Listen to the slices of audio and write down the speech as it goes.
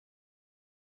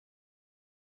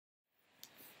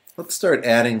let's start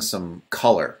adding some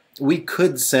color. We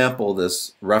could sample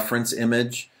this reference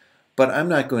image, but I'm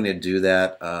not going to do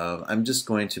that. I'm just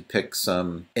going to pick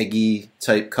some eggy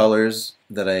type colors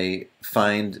that I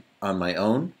find on my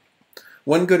own.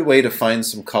 One good way to find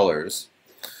some colors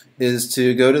is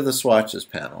to go to the swatches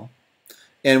panel,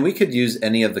 and we could use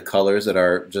any of the colors that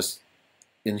are just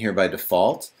in here by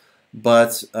default,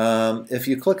 but if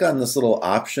you click on this little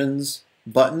options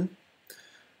button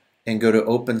and go to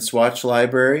open swatch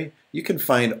library, you can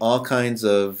find all kinds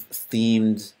of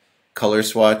themed color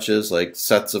swatches, like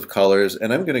sets of colors,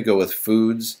 and I'm going to go with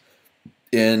foods,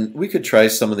 and we could try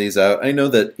some of these out. I know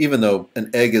that even though an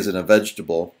egg isn't a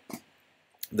vegetable,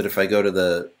 that if I go to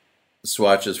the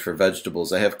swatches for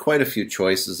vegetables, I have quite a few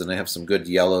choices, and I have some good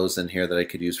yellows in here that I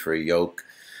could use for a yolk,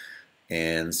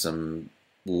 and some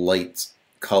light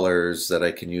colors that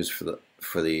I can use for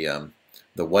the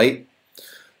white.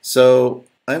 So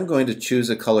I'm going to choose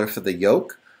a color for the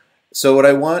yolk. So what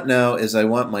I want now is I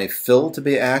want my fill to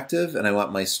be active, and I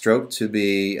want my stroke to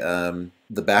be the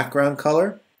background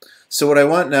color. So what I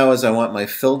want now is I want my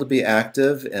fill to be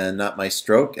active and not my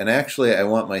stroke, and actually I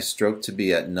want my stroke to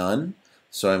be at none.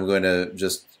 So I'm going to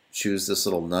just choose this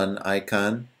little none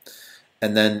icon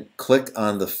and then click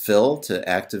on the fill to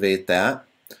activate that,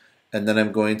 and then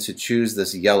I'm going to choose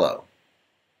this yellow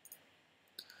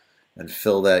and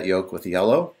fill that yolk with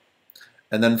yellow.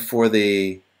 And then for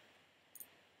the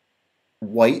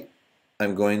white,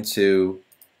 I'm going to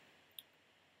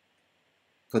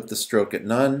put the stroke at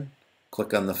none,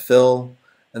 click on the fill,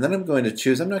 and then I'm going to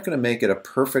choose, I'm not going to make it a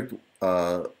perfect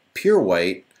pure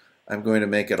white, I'm going to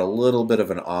make it a little bit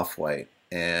of an off-white.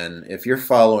 And if you're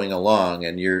following along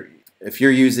and if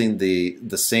you're using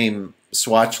the same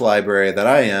swatch library that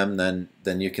I am,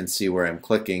 then you can see where I'm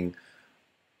clicking.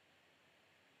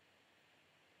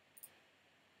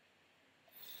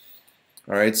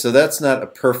 Alright, so that's not a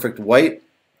perfect white.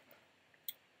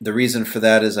 The reason for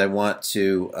that is I want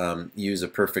to use a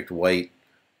perfect white,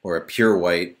 or a pure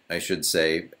white, I should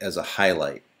say, as a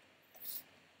highlight.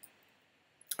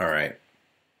 Alright,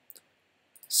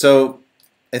 so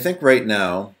I think right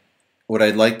now what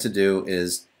I'd like to do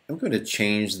is I'm going to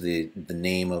change the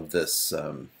name of this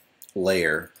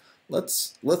layer.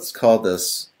 Let's call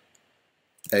this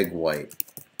egg white.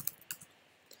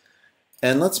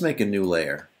 And let's make a new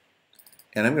layer.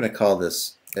 And I'm going to call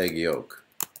this egg yolk,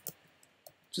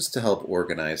 just to help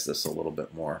organize this a little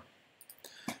bit more.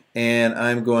 And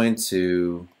I'm going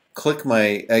to click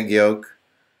my egg yolk,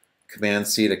 Command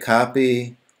C to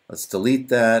copy. Let's delete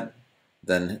that.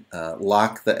 Then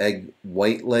lock the egg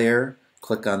white layer,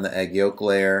 click on the egg yolk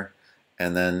layer,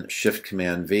 and then Shift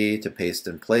Command V to paste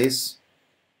in place.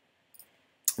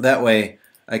 That way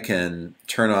I can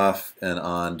turn off and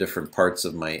on different parts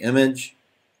of my image,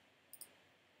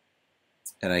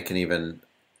 and I can even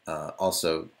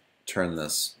also turn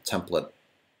this template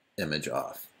image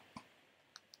off.